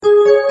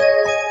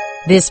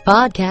This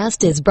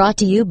podcast is brought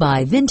to you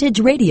by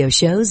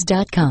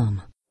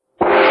VintageRadioshows.com.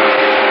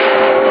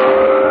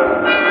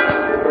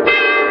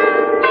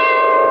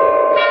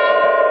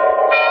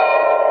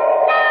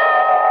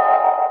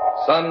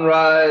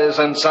 Sunrise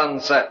and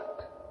sunset,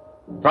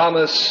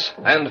 promise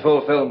and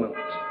fulfillment,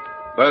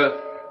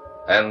 birth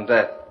and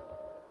death.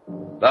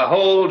 The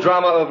whole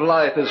drama of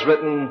life is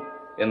written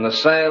in the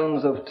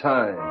sands of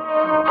time.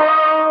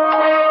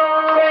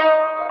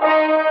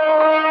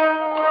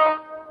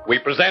 We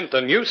present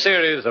a new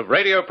series of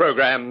radio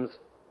programs,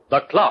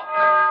 The Clock.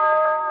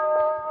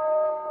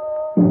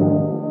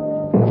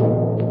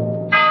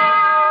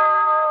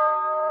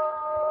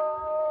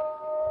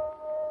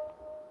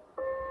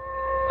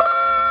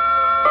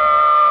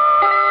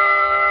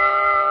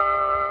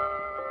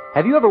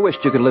 Have you ever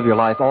wished you could live your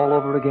life all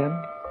over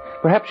again?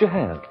 Perhaps you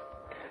have.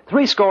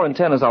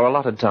 70 is our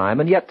allotted time,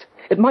 and yet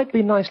it might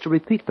be nice to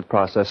repeat the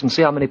process and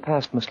see how many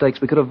past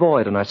mistakes we could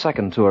avoid in our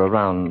second tour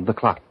around the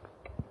clock.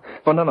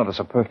 For none of us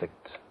are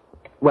perfect.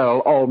 Well,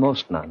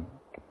 almost none.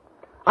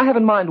 I have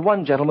in mind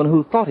one gentleman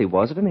who thought he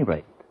was, at any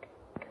rate.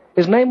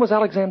 His name was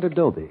Alexander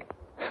Doby.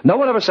 No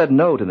one ever said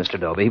no to Mr.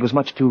 Doby. He was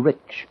much too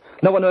rich.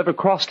 No one ever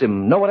crossed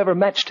him. No one ever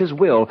matched his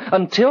will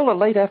until a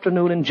late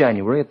afternoon in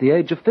January at the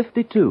age of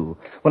 52,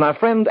 when our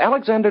friend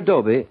Alexander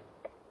Doby...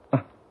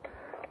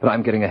 But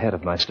I'm getting ahead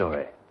of my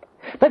story.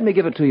 Let me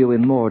give it to you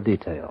in more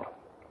detail.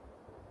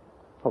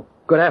 Oh,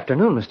 good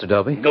afternoon, Mr.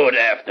 Doby. Good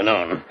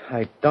afternoon.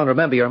 I don't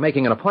remember your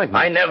making an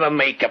appointment. I never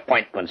make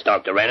appointments,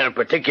 Dr. Renner,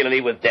 particularly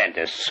with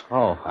dentists.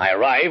 Oh. I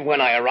arrive when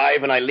I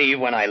arrive and I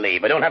leave when I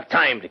leave. I don't have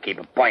time to keep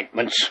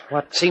appointments.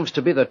 What seems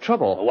to be the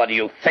trouble? What do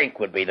you think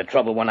would be the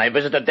trouble when I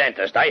visit a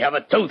dentist? I have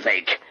a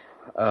toothache.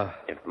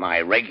 If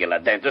my regular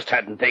dentist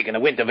hadn't taken a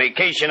winter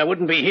vacation, I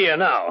wouldn't be here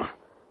now.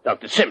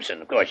 Dr.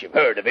 Simpson, of course you've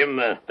heard of him,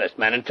 best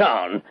man in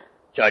town,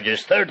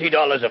 charges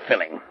 $30 a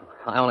filling.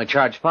 I only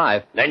charge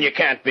 $5. Then you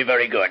can't be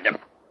very good.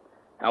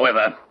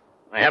 However,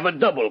 I have a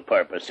double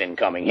purpose in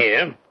coming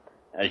here,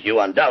 as you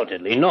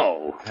undoubtedly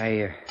know.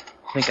 I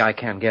think I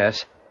can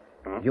guess.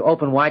 You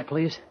open wide,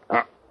 please?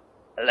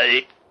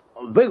 The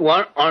big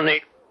one on the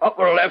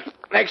upper left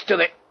next to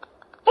the...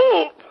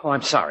 Oh,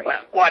 I'm sorry.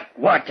 Well,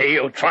 what are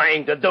you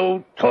trying to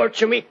do?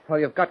 Torture me? Well,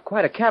 you've got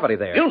quite a cavity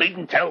there. You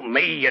needn't tell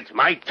me it's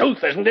my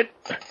tooth, isn't it?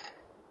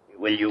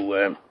 Will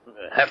you,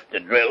 have to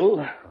drill?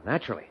 Well,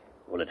 naturally.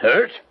 Will it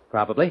hurt?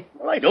 Probably.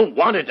 Well, I don't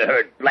want it to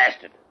hurt,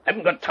 blast it. I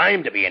haven't got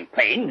time to be in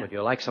pain. Would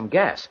you like some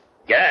gas?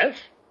 Gas?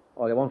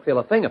 Well, you won't feel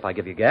a thing if I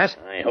give you gas.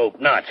 I hope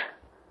not.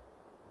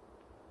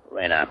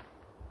 Renner,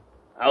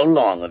 how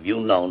long have you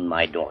known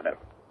my daughter?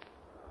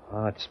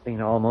 Oh, it's been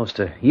almost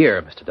a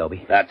year, Mr.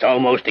 Doby. That's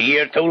almost a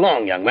year too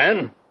long, young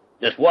man.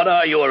 Just what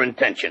are your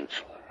intentions?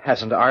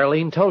 Hasn't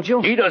Arlene told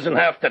you? She doesn't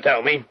have to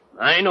tell me.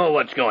 I know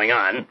what's going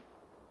on.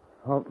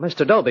 Well,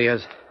 Mr. Doby,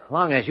 as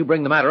long as you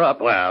bring the matter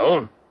up...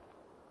 Well,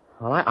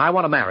 I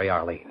want to marry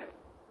Arlene.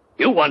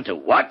 You want to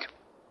what?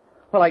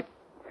 Well,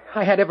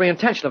 I had every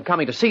intention of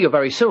coming to see you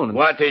very soon.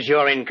 What is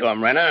your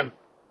income, Renner?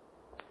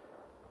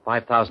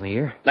 $5,000 a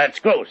year. That's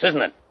gross,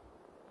 isn't it?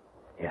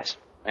 Yes.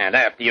 And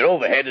after your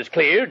overhead is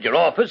cleared, your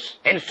office,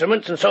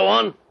 instruments, and so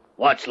on,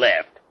 what's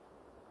left?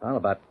 Well,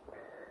 about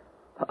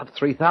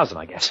 $3,000,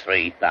 I guess.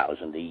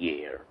 $3,000 a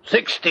year.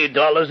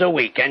 $60 a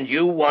week, and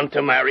you want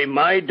to marry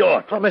my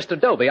daughter. Well, Mr.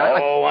 Doby,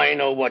 Oh, I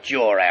know what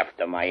you're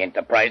after, my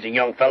enterprising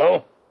young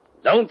fellow.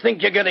 Don't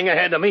think you're getting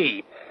ahead of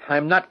me.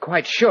 I'm not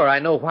quite sure I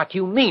know what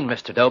you mean,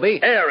 Mr. Doby.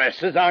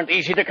 Heiresses aren't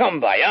easy to come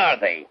by, are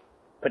they?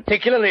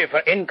 Particularly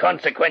for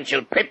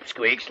inconsequential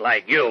pipsqueaks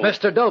like you.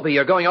 Mr. Doby,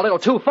 you're going a little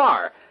too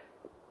far.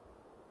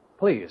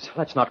 Please,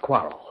 let's not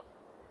quarrel.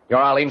 You're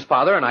Arlene's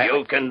father, and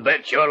You can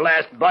bet your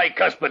last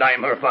bicuspid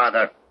I'm her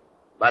father.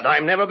 But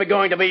I'm never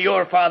going to be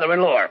your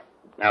father-in-law.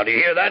 Now, do you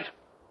hear that?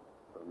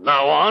 From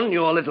now on,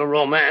 your little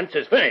romance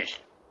is finished.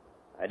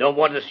 I don't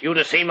want you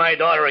to see my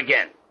daughter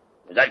again.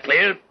 Is that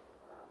clear?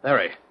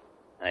 Very.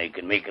 I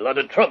can make a lot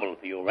of trouble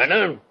for you,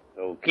 Renner,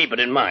 so keep it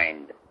in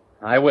mind.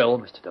 I will,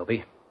 Mr.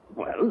 Doby.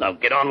 Well, now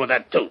get on with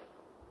that tooth.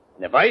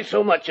 And if I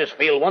so much as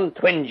feel one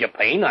twinge of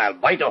pain, I'll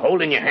bite a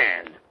hole in your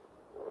hand.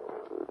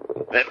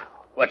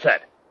 What's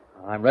that?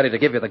 I'm ready to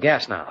give you the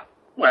gas now.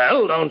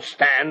 Well, don't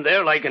stand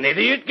there like an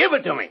idiot. Give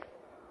it to me.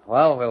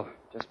 Well, we'll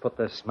just put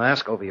this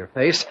mask over your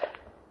face.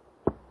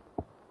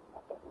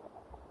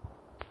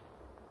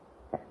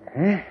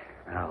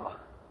 Now,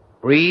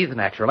 breathe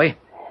naturally.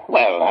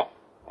 Well,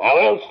 how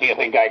else do you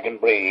think I can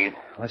breathe?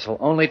 This'll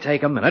only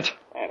take a minute.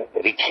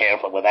 Be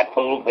careful with that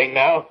fool thing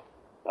now.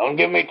 Don't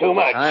give me too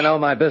much. I know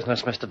my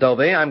business, Mr.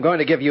 Doby. I'm going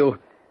to give you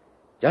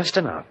just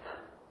enough.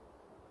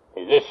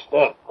 Is this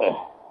stuff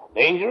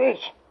dangerous?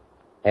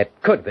 It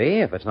could be,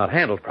 if it's not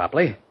handled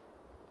properly.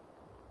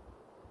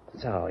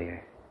 So,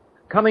 you're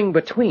coming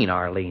between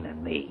Arlene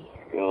and me.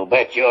 You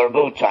bet your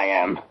boots I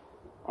am.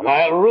 And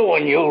I'll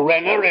ruin you,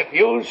 Renner, if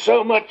you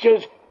so much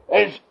as...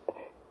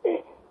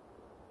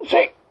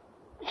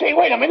 Say,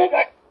 wait a minute.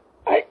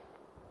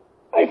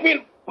 I feel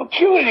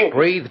peculiar.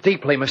 Breathe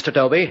deeply, Mr.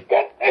 Doby.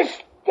 Get this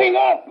thing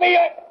off me.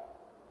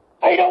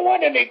 I don't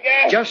want any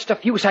gas. Just a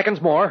few seconds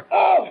more.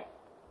 Oh,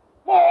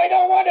 no, I don't.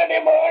 good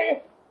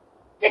anymore.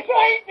 You're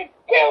trying to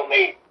kill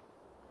me.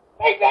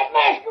 Take that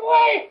mask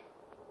away.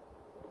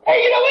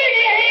 Hey, you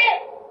idiot here.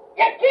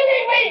 You're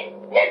killing me.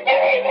 You're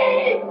killing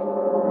me.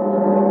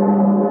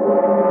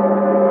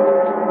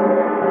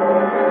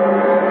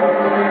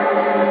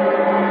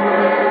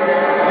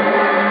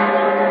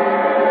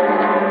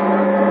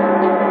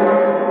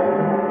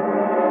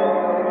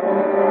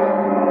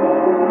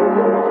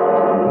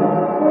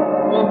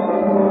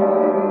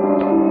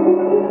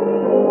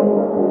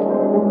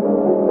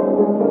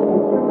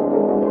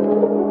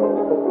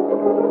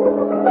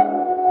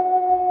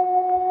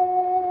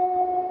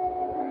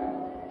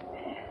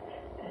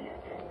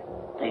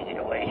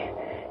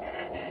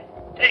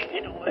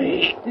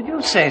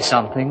 Say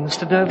something,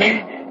 Mr.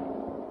 Dobie.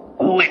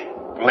 Who in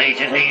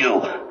blazes are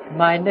you?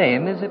 My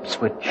name is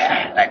Ipswich.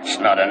 That's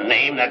not a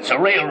name, that's a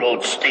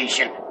railroad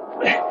station.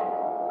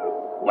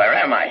 Where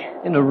am I?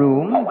 In a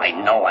room. Oh, I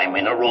know I'm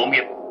in a room.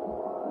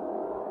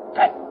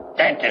 That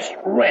dentist,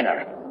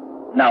 Renner.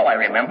 Now I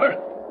remember.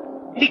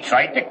 He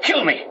tried to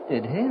kill me.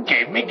 Did he?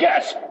 Gave me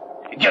gas.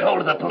 Get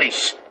hold of the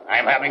police.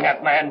 I'm having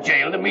that man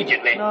jailed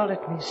immediately. Now,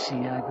 let me see.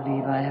 I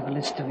believe I have a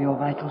list of your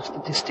vital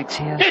statistics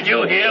here. Did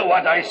you hear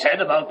what I said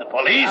about the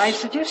police? I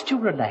suggest you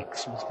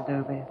relax, Mr.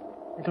 Dobie.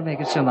 It'll make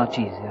it so much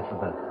easier for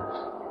both of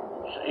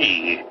us.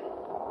 See,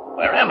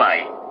 where am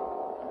I?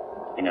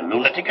 In a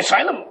lunatic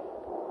asylum?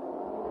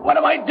 What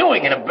am I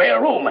doing in a bare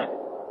room?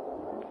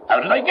 How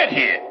did I get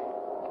here?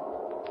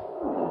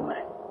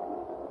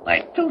 My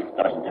tooth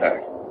doesn't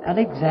hurt.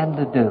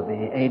 Alexander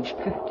Dobie, aged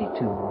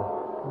 52.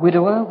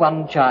 Widower,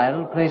 one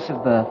child, place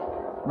of birth,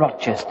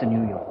 Rochester,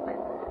 New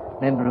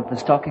York. Member of the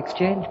Stock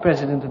Exchange,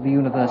 president of the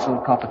Universal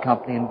Copper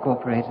Company,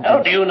 Incorporated.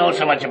 How do you know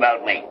so much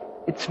about me?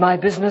 It's my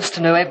business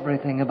to know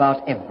everything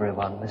about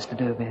everyone, Mr.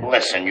 Dobie.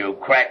 Listen, you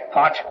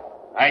crackpot.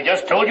 I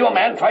just told you a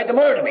man tried to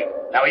murder me.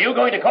 Now, are you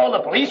going to call the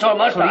police or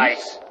must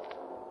Police?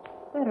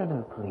 There are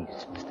no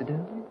police, Mr.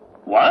 Dobie.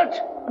 What?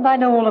 And I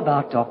know all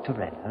about Dr.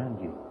 Renner and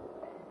you.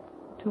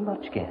 Too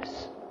much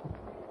guess.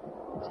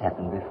 It's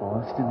happened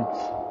before, still it's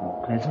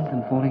more pleasant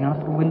than falling out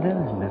of the window,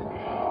 isn't it?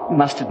 You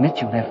must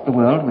admit you left the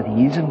world with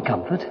ease and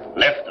comfort.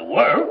 Left the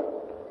world?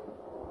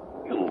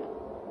 You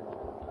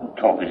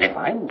talk as if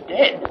I'm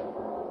dead.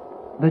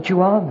 But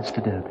you are,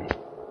 Mr. Dobie.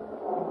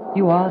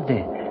 You are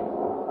dead.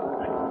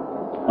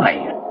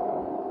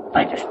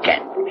 I just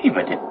can't believe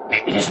it.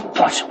 It isn't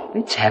possible.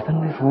 It's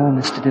happened before,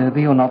 Mr.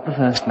 Dobie. You're not the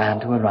first man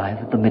to arrive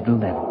at the middle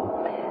level.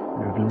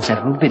 There have been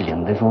several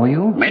billion before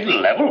you. Middle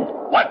level?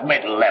 What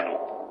middle level?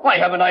 Why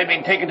haven't I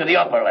been taken to the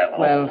upper level?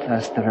 Well,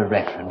 first there are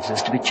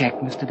references to be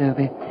checked, Mr.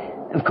 Dobie.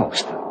 Of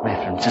course, the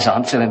references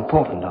aren't so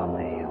important on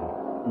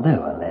the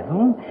lower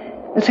level.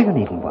 So you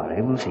needn't worry.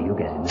 We'll see you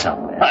get in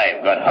somewhere.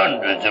 I've got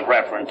hundreds of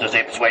references,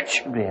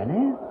 Ipswich.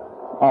 Really?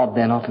 Odd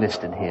they're not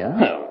listed here.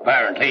 Well,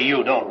 apparently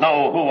you don't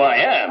know who I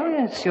am. Oh,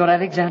 yes, you're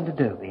Alexander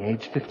Dobie,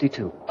 aged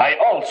 52. I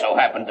also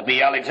happen to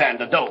be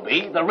Alexander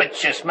Dobie, the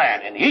richest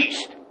man in the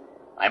East.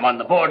 I'm on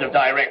the board of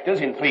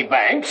directors in 3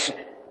 banks.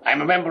 I'm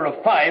a member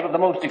of 5 of the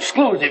most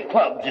exclusive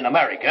clubs in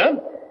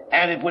America,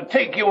 and it would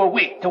take you a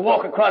week to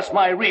walk across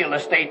my real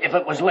estate if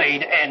it was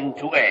laid end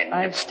to end.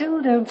 I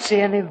still don't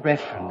see any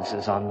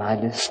references on my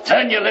list.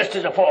 Then your list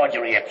is a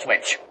forgery,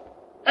 Ipswich.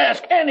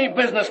 Ask any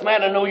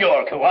businessman in New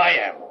York who I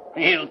am.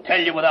 He'll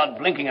tell you without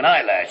blinking an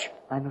eyelash.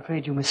 I'm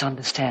afraid you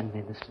misunderstand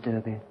me, Mr.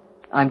 Dobie.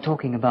 I'm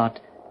talking about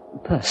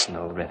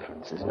personal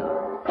references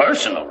now.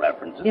 Personal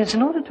references? Yes,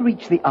 in order to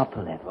reach the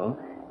upper level,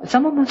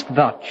 someone must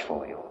vouch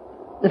for you.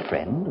 A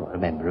friend or a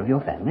member of your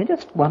family.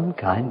 Just one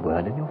kind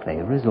word in your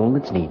favor is all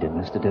that's needed,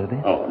 Mr.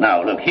 Dobie. Oh,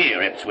 now, look here,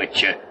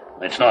 Ipswich.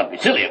 Let's not be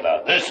silly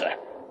about this.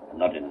 I'm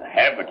not in the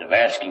habit of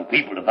asking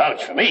people to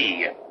vouch for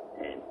me.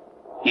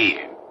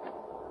 Here.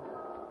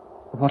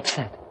 What's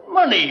that?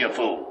 Money, you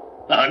fool.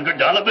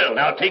 $100 bill.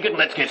 Now take it and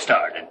let's get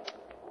started.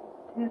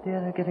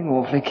 Dear, they're getting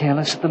awfully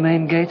careless at the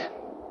main gate.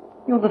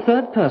 You're the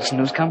 3rd person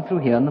who's come through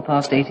here in the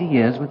past 80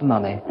 years with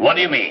money. What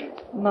do you mean?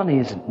 Money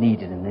isn't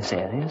needed in this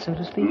area, so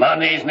to speak.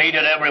 Money's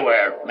needed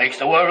everywhere. Makes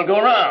the world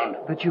go round.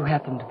 But you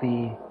happen to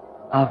be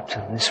out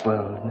of this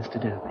world,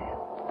 Mr.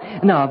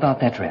 Dobie. Now,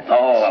 about that reference.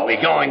 Oh, are we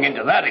going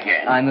into that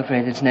again? I'm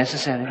afraid it's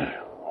necessary.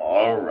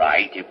 All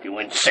right, if you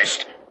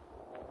insist.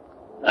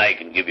 I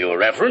can give you a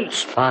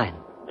reference. Fine.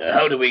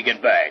 How do we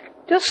get back?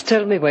 Just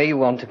tell me where you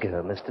want to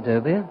go, Mr.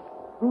 Dobie.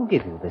 Who'll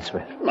give you this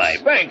reference? My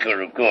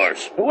banker, of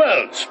course. Who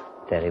else?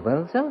 Very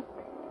well, sir.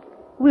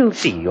 We'll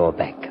see your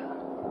banker.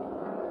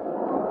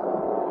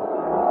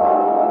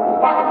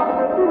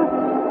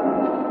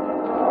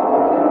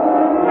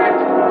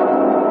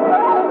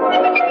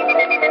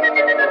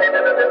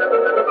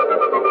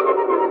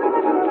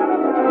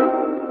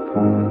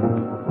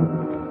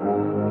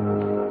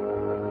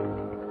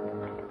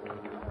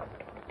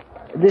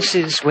 This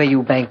is where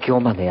you bank your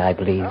money, I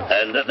believe.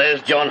 And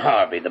there's John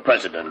Harvey, the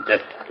president.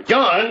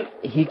 John!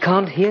 He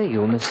can't hear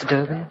you, Mr.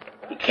 Dobie.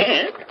 He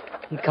can't?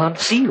 He can't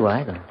see you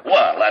either.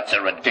 Well, that's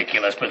a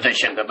ridiculous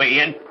position to be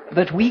in.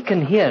 But we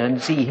can hear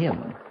and see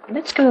him.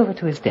 Let's go over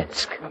to his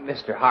desk.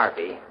 Mr.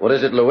 Harvey, What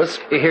is it, Lewis?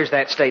 here's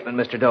that statement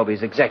Mr.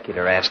 Dobie's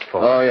executor asked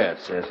for. Oh,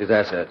 yes, his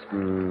assets.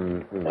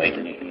 Wait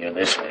till you hear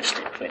this,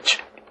 Mr. Twitch.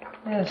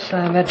 Yes,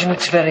 I imagine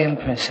it's very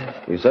impressive.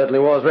 He certainly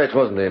was rich,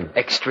 wasn't he?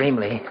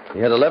 Extremely. He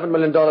had $11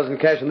 million in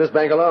cash in this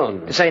bank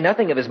alone. To say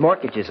nothing of his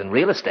mortgages and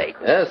real estate.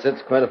 Yes,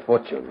 it's quite a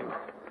fortune.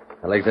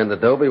 Alexander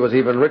Dobie was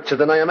even richer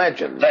than I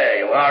imagined. There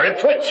you are,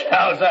 Ipswich.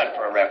 How's that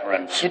for a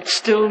reference? It's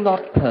still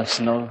not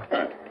personal.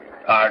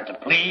 Hard to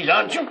please,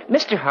 aren't you?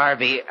 Mr.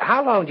 Harvey,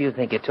 how long do you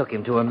think it took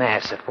him to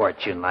amass a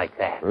fortune like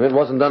that? It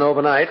wasn't done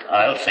overnight.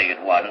 I'll say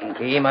it wasn't.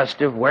 He must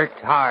have worked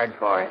hard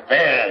for it.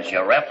 There's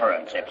your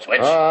reference, Ipswich.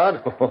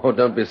 Hard? Oh,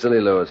 don't be silly,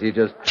 Lewis. He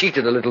just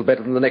cheated a little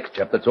better than the next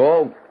chap, that's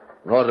all.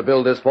 In order to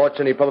build this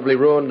fortune, he probably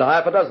ruined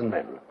half a dozen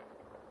men.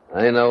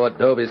 I know what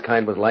Dobie's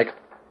kind was like.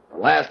 The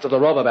last of the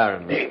robber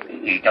barons.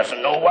 He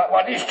doesn't know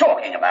what he's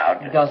talking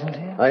about. Doesn't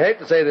he? I hate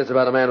to say this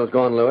about a man who's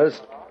gone, Lewis,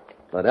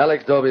 but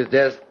Alex Dobie's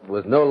death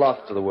was no loss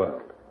to the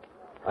world.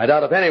 I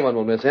doubt if anyone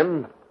will miss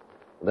him.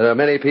 There are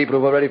many people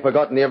who've already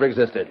forgotten he ever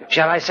existed.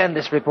 Shall I send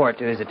this report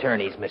to his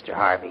attorneys, Mr.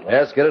 Harvey?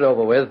 Yes, get it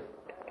over with.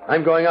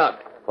 I'm going out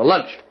for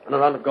lunch and a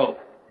round of golf.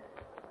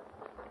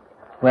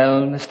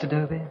 Well, Mr.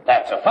 Dobie?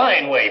 That's a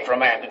fine way for a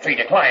man to treat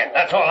a client.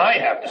 That's all I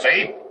have to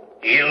say.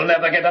 He'll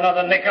never get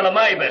another nickel of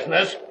my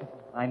business.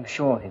 I'm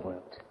sure he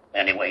won't.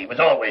 Anyway, he was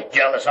always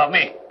jealous of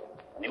me.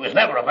 And he was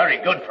never a very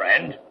good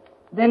friend.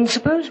 Then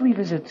suppose we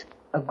visit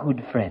a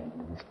good friend,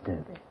 Mr.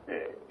 Dobie.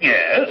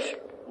 Yes.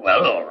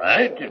 Well, all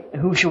right.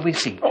 Who shall we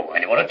see? Oh,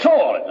 anyone at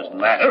all. It doesn't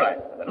matter.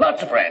 I've got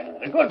lots of friends.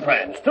 And good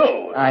friends,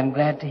 too. I'm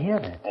glad to hear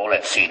that. Oh,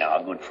 let's see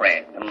now, good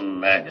friend.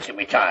 Just give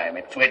me time.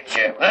 Ipswich.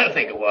 I'll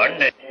think of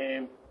one.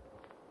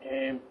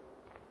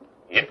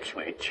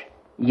 Ipswich.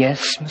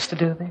 Yes, Mr.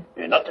 Dobie?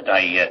 Not that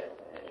I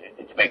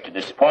expect to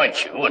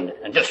disappoint you,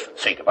 and just for the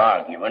sake of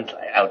argument,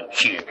 out of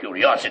sheer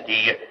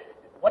curiosity,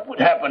 what would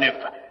happen if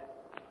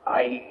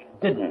I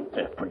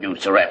didn't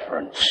produce a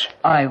reference?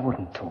 I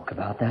wouldn't talk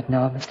about that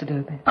now, Mr.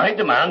 Dobie. I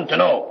demand to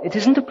know. It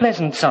isn't a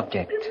pleasant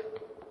subject.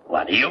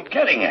 What are you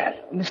getting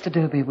at? Mr.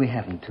 Dobie, we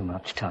haven't too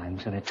much time,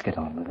 so let's get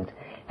on with it.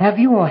 Have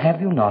you or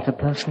have you not a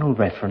personal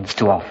reference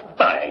to offer?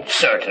 I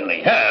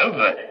certainly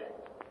have.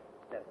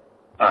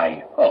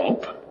 I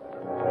hope.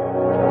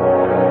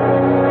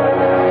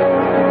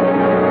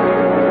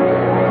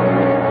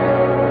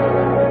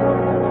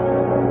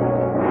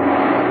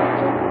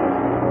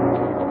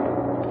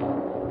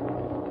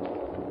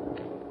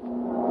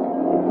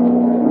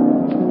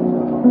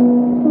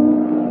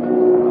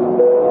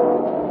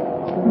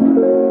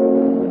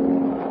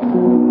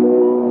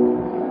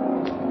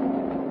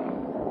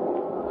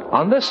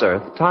 On this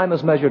earth, time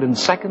is measured in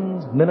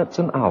seconds, minutes,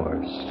 and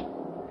hours.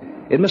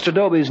 In Mr.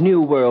 Dobie's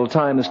new world,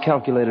 time is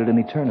calculated in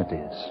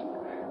eternities.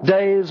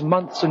 Days,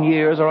 months, and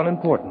years are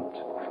unimportant.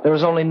 There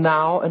is only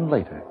now and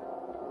later.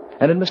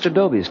 And in Mr.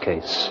 Dobie's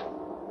case,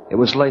 it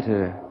was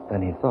later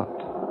than he thought.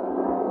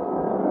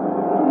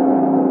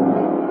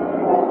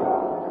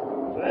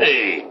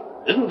 Hey,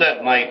 isn't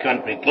that my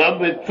country club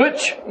with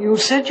Twitch? You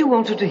said you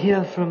wanted to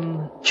hear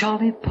from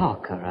Charlie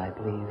Parker, I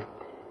believe.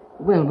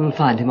 Well, we'll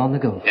find him on the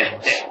golf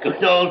course.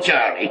 Good old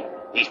Charlie.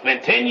 He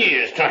spent 10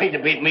 years trying to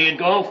beat me at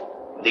golf,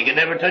 but he could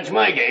never touch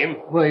my game.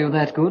 Were you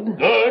that good?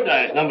 Good.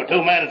 I was number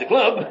 2 man at the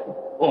club.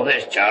 Oh,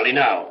 there's Charlie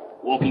now,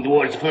 walking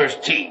towards the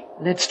first tee.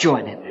 Let's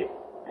join him.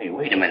 Hey,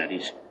 wait a minute.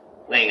 He's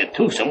playing a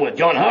twosome with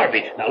John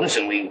Harvey. Now,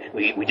 listen,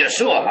 we just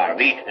saw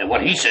Harvey, and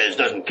what he says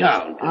doesn't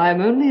count.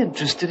 I'm only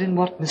interested in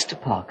what Mr.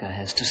 Parker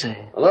has to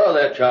say. Hello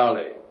there,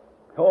 Charlie.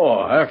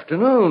 Oh,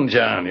 afternoon,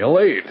 John. You're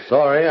late.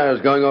 Sorry, I was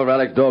going over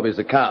Alex Dobie's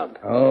account.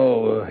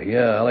 Oh,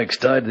 yeah, Alex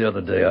died the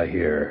other day, I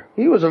hear.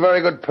 He was a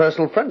very good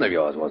personal friend of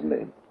yours, wasn't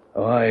he?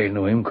 Oh, I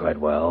knew him quite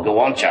well. Go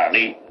on,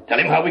 Charlie. Tell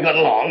him how we got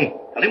along.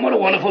 Tell him what a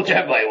wonderful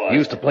chap I was. He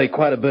used to play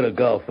quite a bit of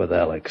golf with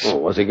Alex. Oh,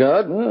 was he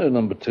good?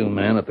 Number 2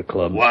 man at the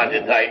club. What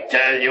did I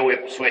tell you,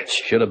 Ipswich?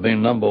 Should have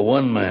been number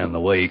 1 man the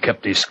way he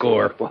kept his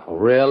score. Well,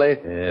 really?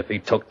 If he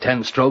took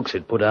 10 strokes,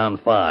 he'd put down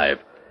 5.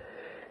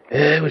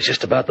 It was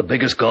just about the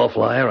biggest golf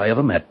liar I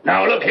ever met.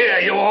 Now look here,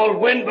 you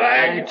old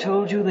windbag. I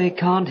told you they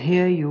can't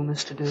hear you,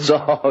 Mr. Dobie.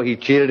 So he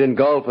cheated in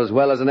golf as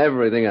well as in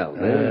everything else,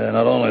 eh?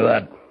 Not only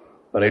that,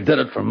 but he did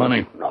it for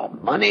money. No,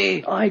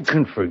 money? I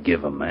can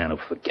forgive a man who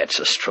forgets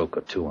a stroke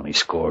or two on his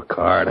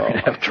scorecard. I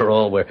mean, after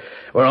all, we're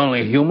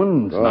only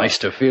human. It's nice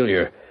to feel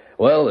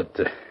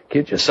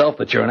kid yourself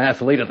that you're an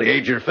athlete at the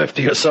age of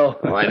 50 or so.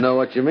 Oh, I know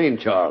what you mean,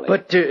 Charlie.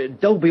 But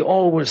Dobie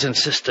always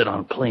insisted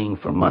on playing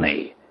for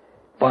money.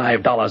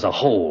 $5 a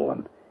hole,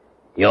 and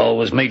he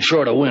always made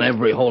sure to win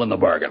every hole in the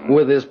bargain.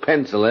 With his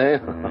pencil, eh?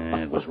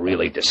 It was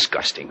really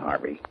disgusting,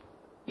 Harvey.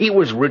 He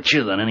was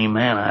richer than any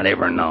man I'd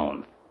ever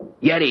known.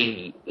 Yet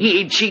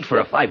he'd cheat for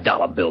a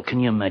 $5 bill. Can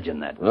you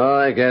imagine that? Oh,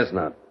 I guess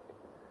not.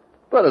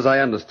 But as I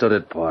understood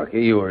it,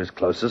 Parky, you were his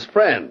closest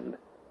friend.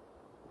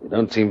 You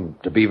don't seem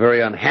to be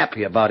very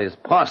unhappy about his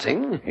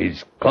passing.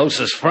 His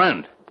closest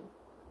friend?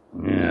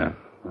 Yeah,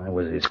 I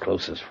was his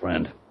closest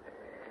friend.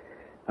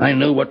 I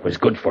knew what was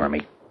good for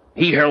me.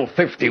 He held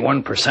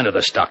 51% of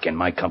the stock in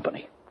my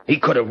company. He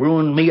could have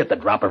ruined me at the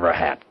drop of a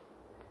hat.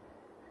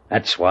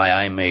 That's why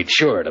I made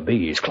sure to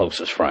be his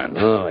closest friend.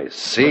 Oh, I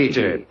see.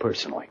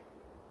 Personally.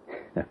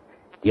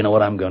 You know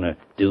what I'm going to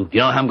do? You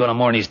know how I'm going to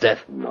mourn his death?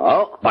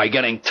 No. By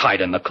getting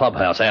tight in the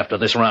clubhouse after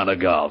this round of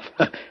golf.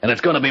 And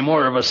it's going to be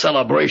more of a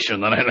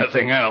celebration than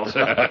anything else.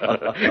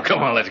 Come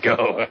on, let's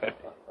go.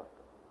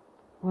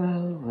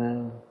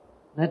 Well,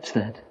 that's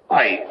that.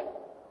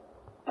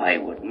 I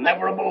would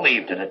never have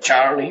believed it,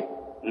 Charlie.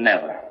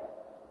 Never.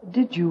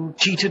 Did you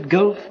cheat at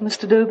golf,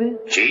 Mr. Dobie?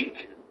 Cheat?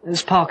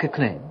 As Parker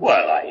claimed.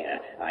 Well,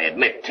 I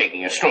admit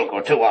taking a stroke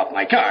or two off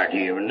my card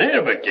here and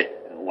there, but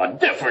what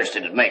difference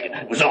did it make?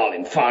 It was all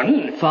in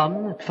fun.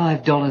 Fun at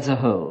 $5 a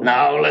hole.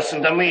 Now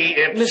listen to me,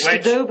 Ipswich.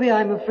 Mr. Dobie,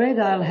 I'm afraid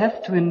I'll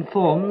have to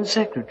inform the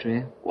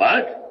secretary.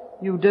 What?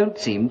 You don't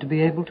seem to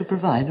be able to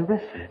provide a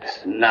reference.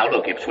 Now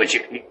look, Ipswich,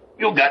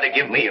 you gotta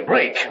give me a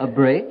break. A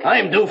break?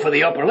 I'm due for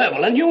the upper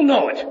level, and you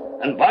know it.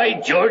 And by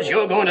George,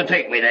 you're going to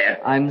take me there.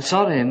 I'm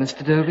sorry,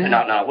 Mr. Dobie.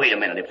 Now, wait a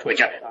minute,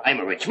 Ipswich. I'm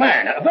a rich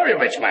man, a very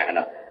rich man.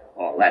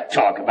 All that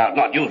talk about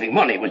not using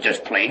money was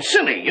just plain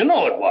silly. You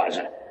know it was.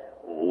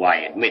 Oh, I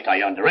admit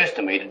I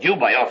underestimated you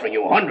by offering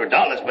you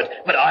 $100,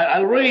 but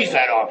I'll raise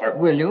that offer.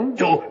 Will you?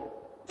 To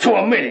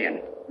 $1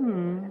 million.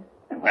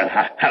 Well,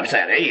 how's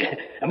that, eh?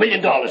 $1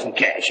 million in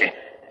cash.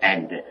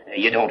 And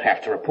you don't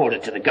have to report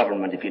it to the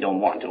government if you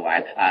don't want to.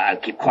 I'll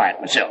keep quiet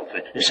myself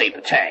to save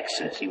the tax.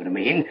 See what I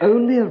mean?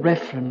 Only a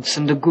reference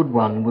and a good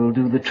one will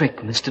do the trick,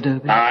 Mr.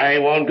 Dobie. I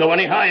won't go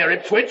any higher,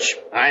 Ipswich.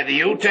 Either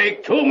you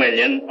take $2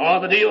 million or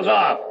the deal's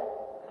off.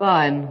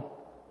 Fine.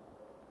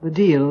 The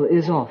deal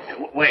is off.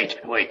 Wait.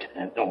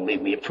 Don't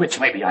leave me, Ipswich.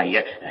 Maybe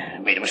I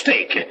made a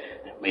mistake.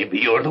 Maybe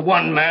you're the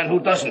one man who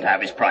doesn't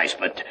have his price,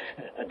 but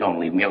don't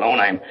leave me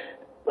alone.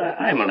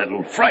 I'm a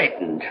little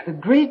frightened. The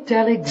great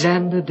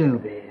Alexander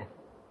Dobie.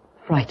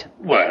 Frightened.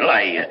 Well,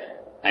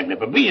 I've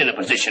never been in a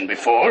position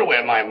before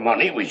where my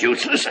money was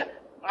useless.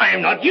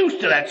 I'm not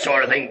used to that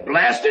sort of thing,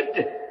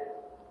 blasted.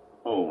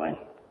 Oh,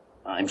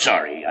 I'm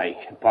sorry. I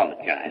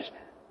apologize.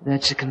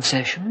 That's a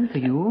concession for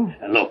you?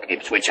 Look,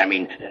 Ipswich,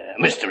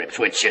 Mr.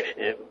 Ipswich,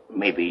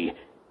 maybe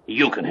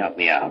you can help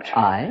me out.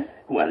 I?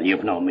 Well,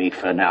 you've known me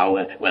for now,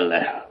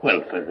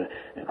 for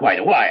quite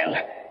a while.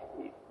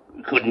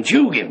 Couldn't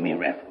you give me a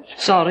reference?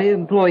 Sorry,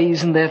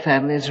 employees and their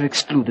families are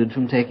excluded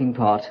from taking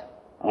part.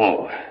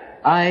 Oh.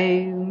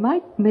 I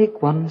might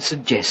make one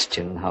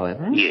suggestion,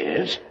 however.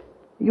 Yes?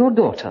 Your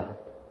daughter.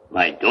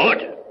 My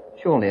daughter?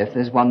 Surely if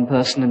there's one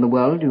person in the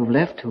world you've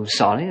left who's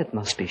sorry, it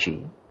must be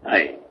she.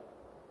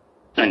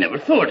 I never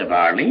thought of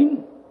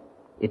Arlene.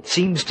 It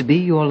seems to be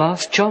your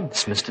last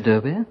chance, Mr.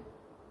 Dobie.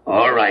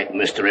 All right,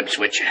 Mr.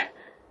 Ipswich.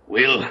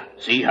 We'll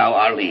see how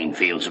Arlene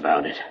feels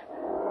about it.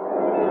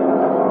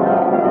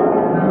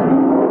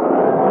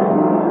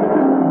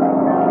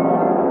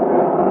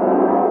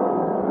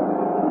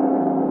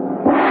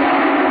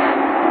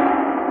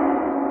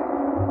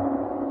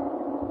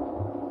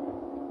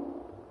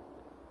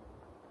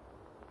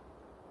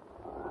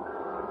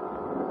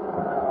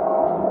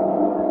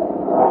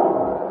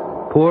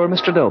 Poor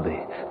Mr. Dobie.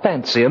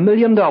 Fancy, $1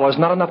 million,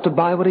 not enough to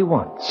buy what he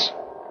wants.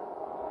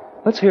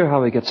 Let's hear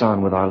how he gets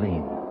on with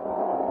Arlene.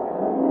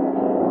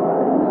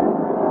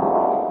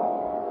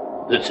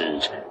 This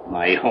is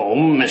my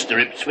home,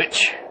 Mr.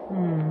 Ipswich.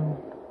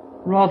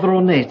 Rather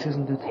ornate,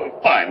 isn't it?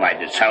 Why,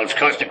 this house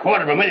cost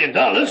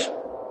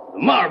 $250,000. The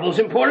marble's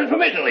imported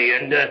from Italy,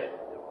 and, it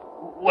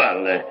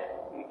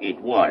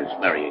was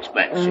very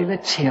expensive.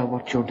 Let's hear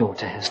what your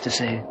daughter has to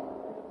say.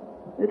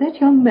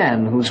 That young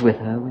man who's with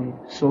her, we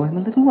saw him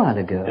a little while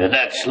ago.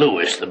 That's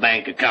Lewis, the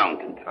bank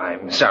accountant.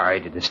 I'm sorry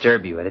to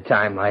disturb you at a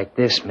time like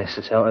this,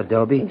 Mrs.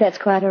 Dobie. That's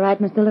quite all right,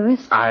 Mr.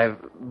 Lewis.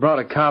 I've brought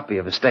a copy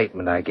of a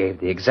statement I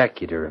gave the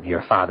executor of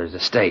your father's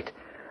estate.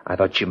 I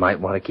thought you might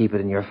want to keep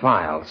it in your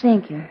files.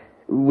 Thank you.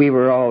 We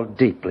were all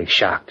deeply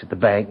shocked at the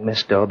bank,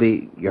 Miss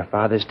Dobie. Your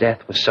father's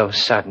death was so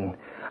sudden.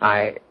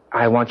 I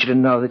want you to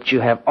know that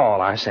you have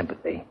all our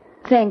sympathy.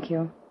 Thank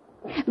you.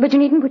 But you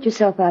needn't put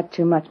yourself out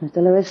too much, Mr.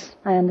 Lewis.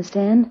 I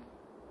understand.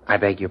 I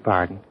beg your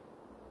pardon?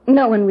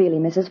 No one really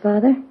misses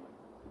Father.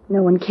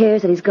 No one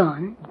cares that he's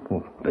gone.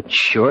 Oh, but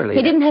surely...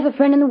 He didn't have a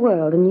friend in the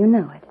world, and you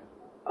know it.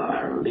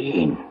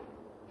 Arlene.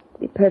 To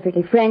be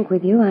perfectly frank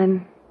with you,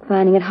 I'm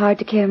finding it hard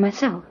to care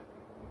myself.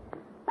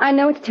 I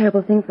know it's a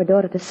terrible thing for a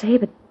daughter to say,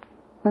 but,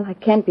 well, I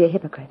can't be a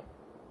hypocrite.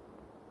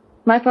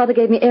 My father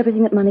gave me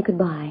everything that money could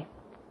buy.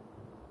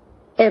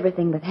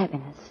 Everything but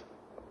happiness.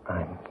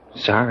 I'm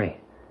sorry.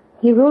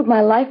 He ruled my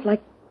life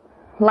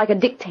like a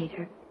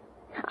dictator.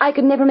 I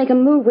could never make a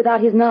move without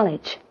his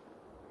knowledge.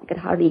 I could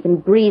hardly even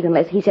breathe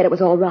unless he said it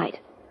was all right.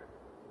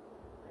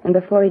 And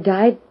before he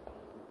died,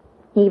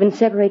 he even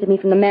separated me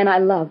from the man I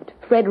loved,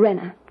 Fred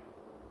Renner.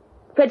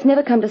 Fred's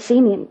never come to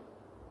see me, and,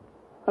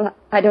 well,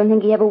 I don't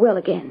think he ever will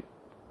again.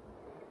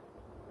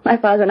 My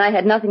father and I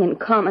had nothing in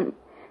common.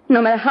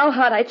 No matter how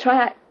hard I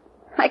try,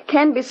 I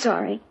can't be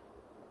sorry.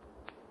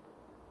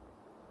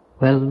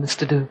 Well,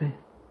 Mr. Dobie?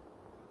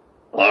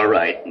 All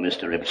right,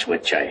 Mr.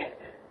 Ipswich.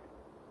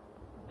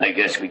 I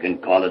guess we can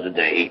call it a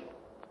day.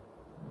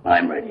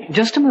 I'm ready.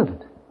 Just a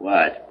moment.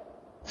 What?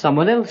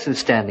 Someone else is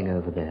standing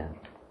over there.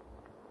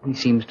 He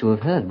seems to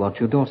have heard what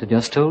your daughter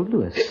just told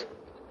Lewis.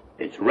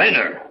 It's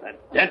Renner,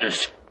 that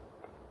dentist.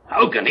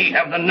 How can he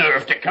have the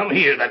nerve to come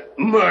here, that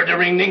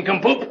murdering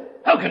nincompoop?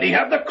 How can he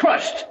have the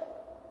crust?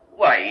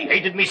 Why, he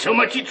hated me so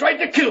much he tried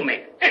to kill me.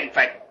 In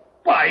fact,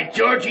 by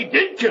George, he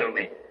did kill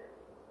me.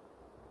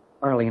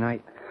 Arlene,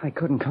 I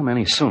couldn't come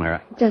any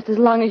sooner. Just as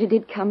long as you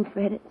did come,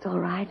 Fred, it's all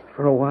right.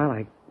 For a while,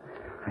 I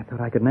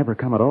thought I could never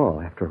come at all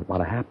after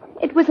what had happened.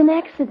 It was an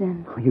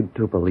accident. Oh, you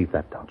do believe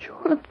that, don't you?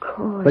 Well, of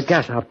course. The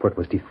gas output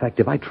was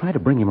defective. I tried to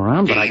bring him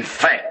around, but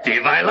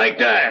Defective? I like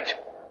that.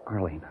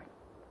 Arlene,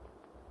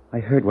 I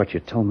heard what you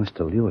told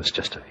Mr. Lewis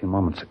just a few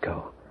moments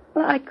ago.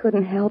 Well, I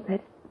couldn't help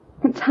it.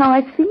 It's how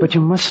I feel. But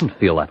you mustn't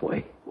feel that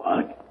way.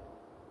 What?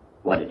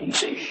 What did he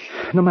say?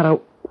 No matter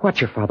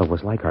what your father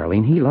was like,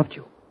 Arlene, he loved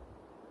you.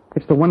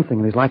 It's the one thing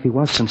in his life he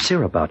was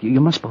sincere about. You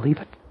must believe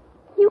it.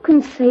 You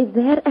can say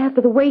that after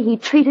the way he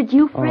treated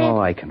you, Fred. Oh,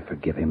 I can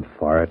forgive him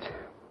for it.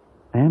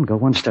 And go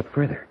one step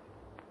further.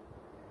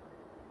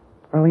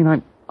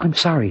 Arlene, I'm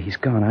sorry he's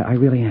gone. I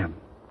really am.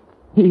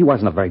 He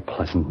wasn't a very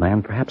pleasant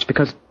man, perhaps,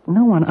 because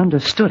no one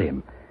understood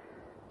him.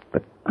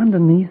 But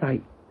underneath,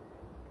 I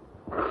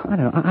don't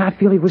know, I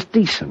feel he was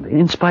decent,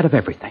 in spite of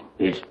everything.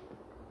 Is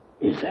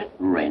that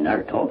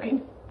Renner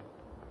talking?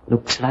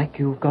 Looks like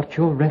you've got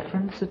your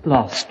reference at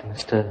last,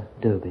 Mr.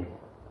 Dobie.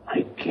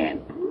 I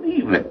can't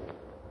believe it.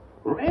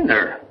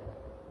 Renner.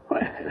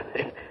 Well,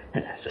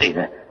 say,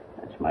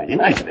 that's mighty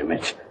nice of him.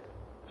 It's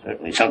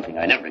certainly something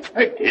I never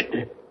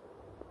expected.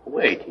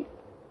 Wait, he's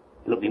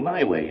looking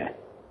my way. I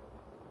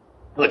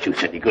thought you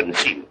said he couldn't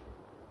see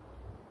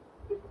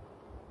you.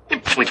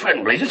 Which way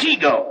in blazes he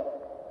go?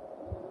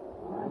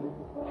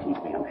 Seems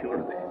me, I'm sure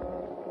of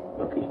it.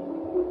 Look, he's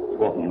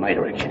walking in my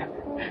direction.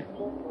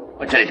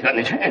 What's that he's got in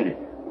his hand?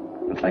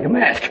 Looks like a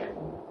mask.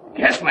 A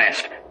gas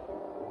mask.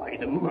 Why,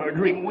 the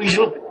murdering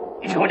weasel.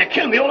 He's going to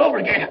kill me all over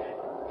again.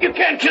 You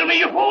can't kill me,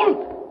 you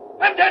fool.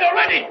 I'm dead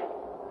already.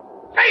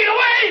 Take it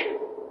away!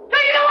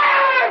 Take it away!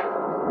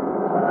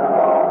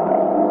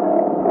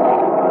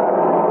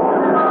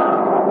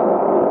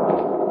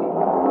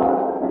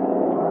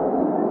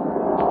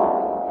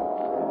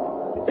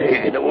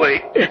 Take it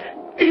away.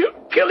 You're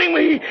killing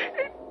me.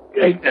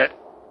 Take that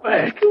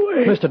mask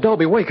away. Mr.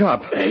 Dobie, wake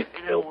up. Take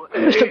it away.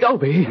 Mr.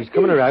 Dobie. He's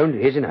coming around.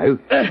 Here's you now.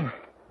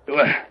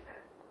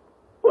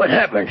 What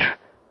happened?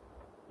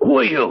 Who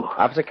are you?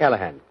 Officer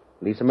Callahan,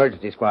 Police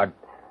Emergency Squad.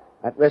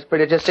 That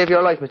respirator just saved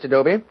your life, Mr.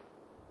 Dobie.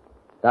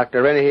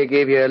 Dr. Renner here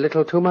gave you a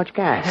little too much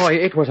gas. Oh,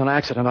 it was an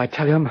accident, I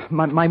tell you.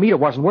 My meter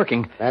wasn't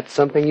working. That's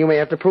something you may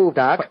have to prove,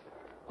 Doc.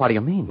 What do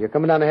you mean? You're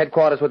coming down to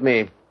headquarters with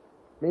me.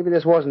 Maybe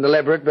this wasn't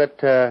deliberate, but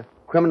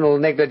criminal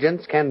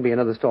negligence can be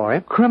another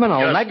story. Criminal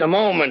negligence? Just a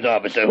moment,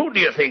 officer. Who do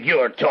you think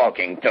you're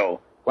talking to?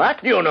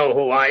 What? You know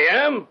who I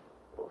am.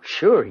 Oh,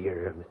 sure,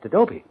 you're Mr.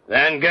 Dobie.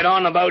 Then get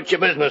on about your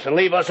business and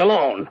leave us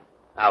alone.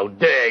 How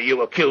dare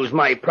you accuse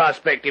my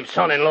prospective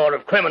son-in-law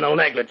of criminal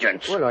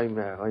negligence? Well,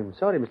 I'm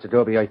sorry, Mr.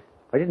 Dobie. I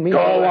didn't mean...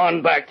 Go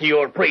on back to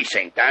your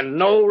precinct, and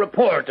no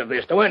report of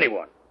this to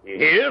anyone. You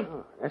hear?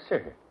 Oh, yes,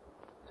 sir.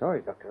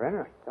 Sorry, Dr.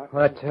 Renner.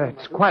 But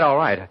it's quite all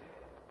right.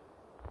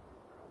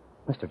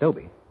 Mr.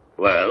 Dobie.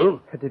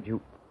 Well? Did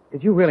you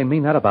really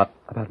mean that about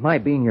my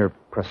being your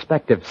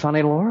prospective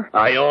son-in-law?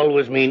 I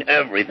always mean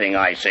everything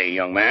I say,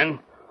 young man.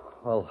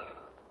 Well,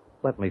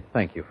 let me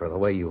thank you for the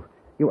way you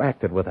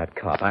acted with that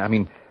cop. I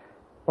mean...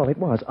 Well, it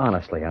was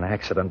honestly an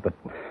accident, but,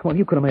 well,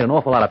 you could have made an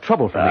awful lot of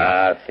trouble for me.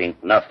 I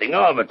think nothing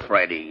of it,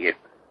 Freddie.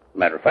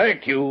 Matter of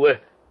fact, you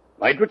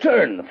might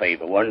return the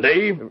favor one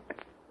day.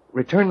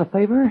 Return the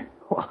favor?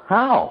 Well,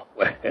 how?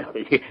 Well,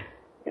 you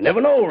never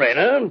know,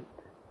 Renner.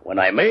 When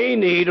I may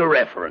need a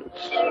reference.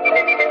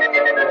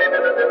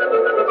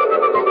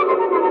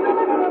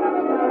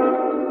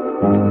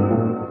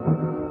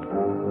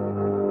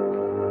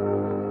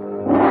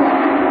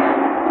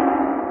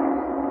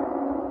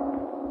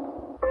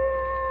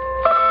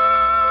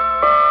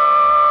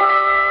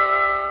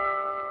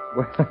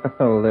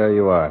 Well, there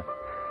you are.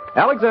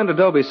 Alexander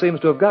Dobie seems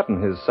to have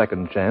gotten his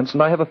second chance,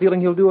 and I have a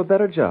feeling he'll do a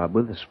better job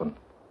with this one.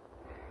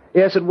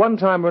 Yes, at one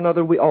time or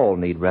another, we all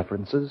need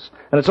references,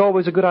 and it's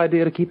always a good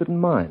idea to keep it in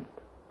mind.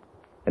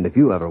 And if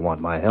you ever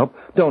want my help,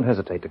 don't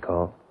hesitate to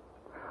call.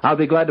 I'll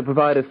be glad to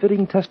provide a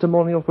fitting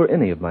testimonial for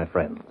any of my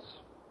friends.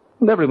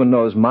 And everyone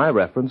knows my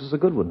reference is a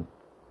good one.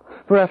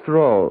 For after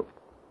all,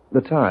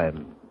 the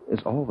time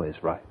is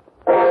always right.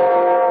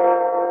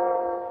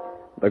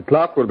 The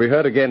Clock will be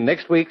heard again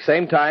next week,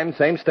 same time,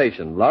 same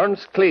station.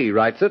 Lawrence Clee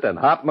writes it and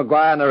Hart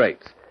McGuire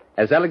narrates.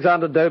 As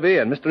Alexander Dobie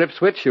and Mr.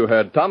 Ipswich, you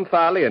heard Tom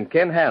Farley and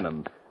Ken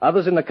Hannum.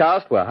 Others in the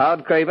cast were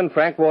Howard Craven,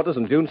 Frank Waters,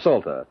 and June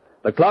Salter.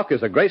 The Clock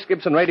is a Grace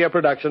Gibson radio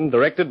production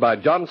directed by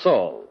John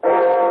Saul.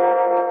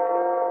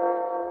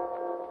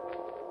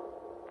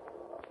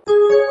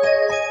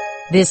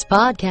 This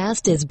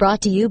podcast is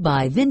brought to you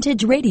by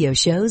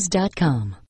VintageRadioshows.com.